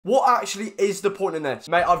What actually is the point in this?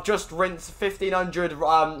 Mate, I've just rinsed 1,500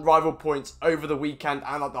 rival points over the weekend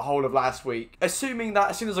and like the whole of last week. Assuming that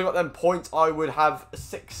as soon as I got them points, I would have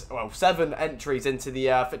 7 entries into the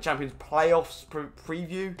FUT Champions playoffs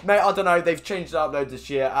preview. Mate, I don't know. They've changed it up loads this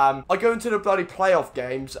year. I go into the bloody playoff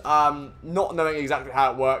games, not knowing exactly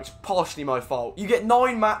how it works. Partially my fault. You get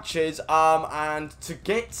 9 matches, and to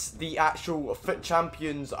get the actual FUT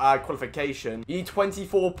Champions qualification, you need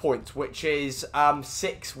 24 points, which is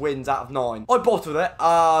 6 wins out of 9. I bottled it.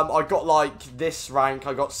 I got like this rank.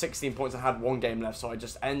 I got 16 points and had 1 game left, so I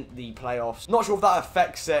just end the playoffs. Not sure if that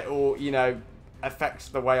affects it or, you know, affects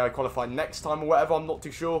the way I qualify next time or whatever. I'm not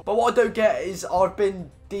too sure. But what I don't get is I've been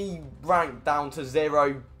de-ranked down to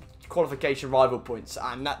 0 qualification rival points,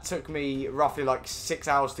 and that took me roughly like 6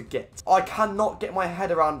 hours to get. I cannot get my head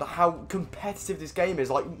around how competitive this game is.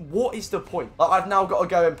 Like, what is the point? Like, I've now got to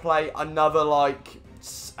go and play another like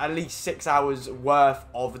at least 6 hours worth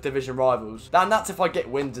of division rivals. And that's if I get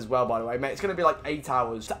wins as well, by the way, mate. It's going to be like 8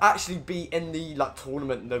 hours to actually be in the like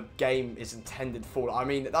tournament the game is intended for. I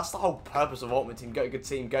mean, that's the whole purpose of Ultimate Team. Go to a good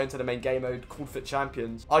team, go into the main game mode called FUT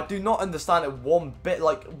Champions. I do not understand it one bit.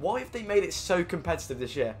 Like, why have they made it so competitive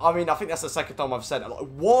this year? I mean, I think that's the second time I've said it. Like,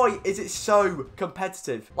 why is it so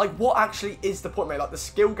competitive? Like, what actually is the point, mate? Like, the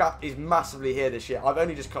skill gap is massively here this year. I've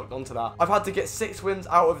only just clocked onto that. I've had to get 6 wins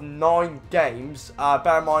out of 9 games.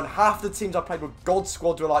 Bear in mind, half the teams I played with God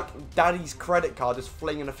Squad were like daddy's credit card, just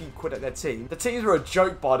flinging a few quid at their team. The teams were a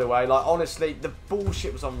joke, by the way. Like, honestly, the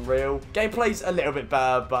bullshit was unreal. Gameplay's a little bit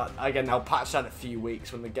better, but again, they'll patch that in a few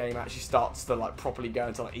weeks when the game actually starts to like properly go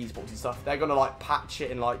into like esports and stuff. They're gonna like patch it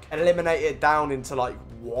and like eliminate it down into like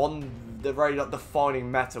the very like defining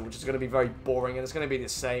meta, which is going to be very boring, and it's going to be the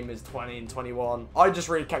same as 20 and 21. I just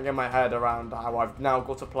really can't get my head around how I've now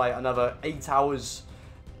got to play another 8 hours,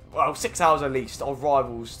 well, 6 hours at least, of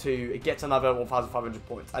rivals to get another 1,500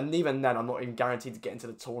 points. And even then, I'm not even guaranteed to get into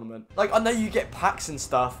the tournament. Like, I know you get packs and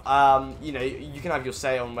stuff. You know, you can have your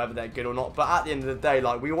say on whether they're good or not. But at the end of the day,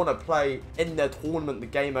 like, we want to play in the tournament. The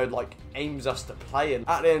game mode, like, aims us to play. And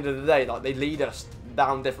at the end of the day, like, they lead us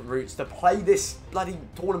down different routes to play this bloody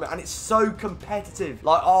tournament. And it's so competitive.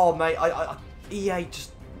 Like, oh, mate, EA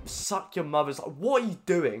just suck your mothers. Like, what are you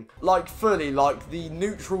doing? Like, fully, like, the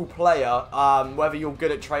neutral player, whether you're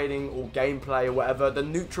good at trading or gameplay or whatever, the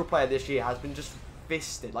neutral player this year has been just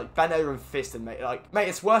fisted, like bent over and fisted, mate. Like, mate,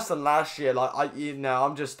 it's worse than last year. Like,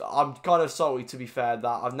 I'm kind of salty, to be fair, that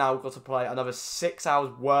I've now got to play another 6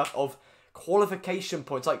 hours worth of qualification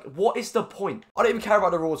points. Like, what is the point? I don't even care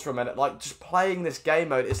about the rules for a minute. Like, just playing this game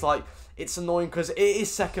mode, it's like, it's annoying because it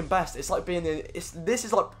is second best. It's like being in, this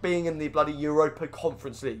is like being in the bloody Europa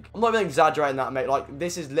Conference League. I'm not even exaggerating that, mate. Like,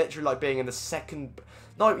 this is literally like being in the second,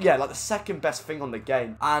 no, yeah, like the second best thing on the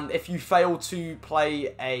game. And if you fail to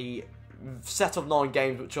play a set of 9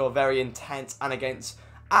 games, which are very intense and against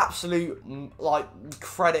absolute, like,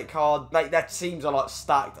 credit card, mate, their teams are like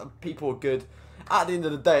stacked and people are good. At the end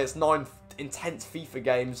of the day, it's 9 intense FIFA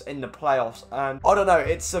games in the playoffs, and I don't know,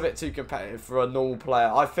 it's a bit too competitive for a normal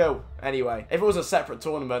player, I feel, anyway. If it was a separate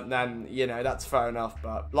tournament, then, you know, that's fair enough,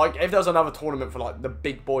 but, like, if there was another tournament for, like, the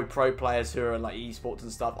big boy pro players who are, like, esports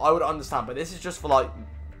and stuff, I would understand, but this is just for, like,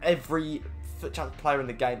 every FUT Champions player in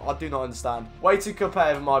the game. I do not understand. Way too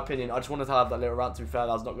competitive, in my opinion. I just wanted to have that little rant, to be fair, I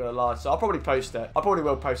was not going to lie. So I'll probably post it. I probably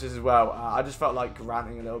will post this as well. I just felt like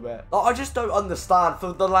ranting a little bit. Like, I just don't understand,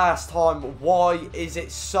 for the last time, why is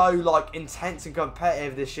it so, like, intense and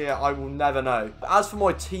competitive this year? I will never know. But as for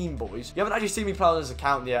my team, boys, you haven't actually seen me play on this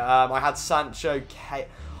account yet. I had Sancho,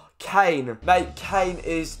 Kane, mate, Kane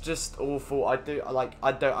is just awful. I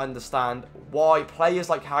don't understand why players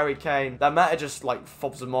like Harry Kane, their meta just like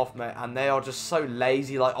fobs them off, mate, and they are just so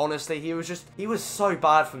lazy. Like, honestly, he was so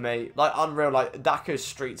bad for me. Like, unreal. Like, Dako's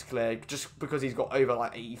streets clear just because he's got over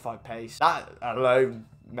like 85 pace. That alone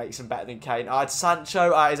makes him better than Kane. I had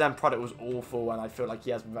Sancho. His end product was awful, and I feel like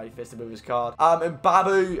he has been very fisted with his card. And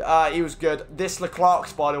Babu, he was good. This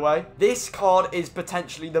Leclerc's, by the way. This card is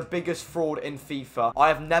potentially the biggest fraud in FIFA. I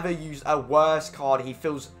have never used a worse card. He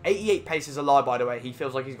feels 88 pace is a lie, by the way. He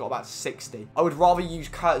feels like he's got about 60. I would rather use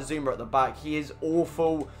Kurt Zuma at the back. He is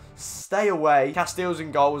awful. Stay away. Castile's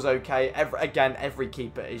in goals, okay. Every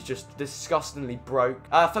keeper is just disgustingly broke.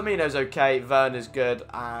 Firmino's okay. Werner's good.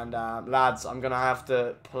 And lads, I'm going to have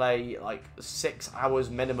to play like 6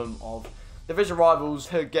 hours minimum of division rivals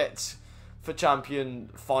to get for champion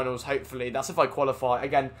finals, hopefully. That's if I qualify.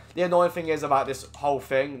 Again, the annoying thing is about this whole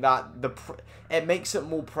thing that it makes it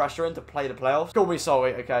more pressuring to play the playoffs. Call me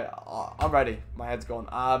sorry, okay, I'm ready. My head's gone.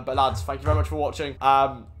 But lads, thank you very much for watching.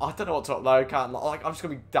 I don't know what to upload, I'm just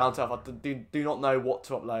gonna be down to earth. I do not know what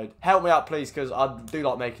to upload. Help me out, please, because I do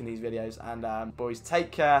like making these videos. And boys,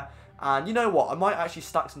 take care. And you know what? I might actually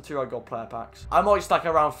stack some 2 gold player packs. I might stack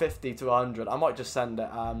around 50 to 100. I might just send it.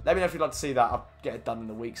 Let me know if you'd like to see that. I'll get it done in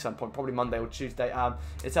the week some point, probably Monday or Tuesday.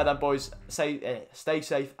 Instead then, boys, stay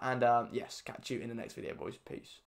safe, and yes, catch you in the next video, boys. Peace.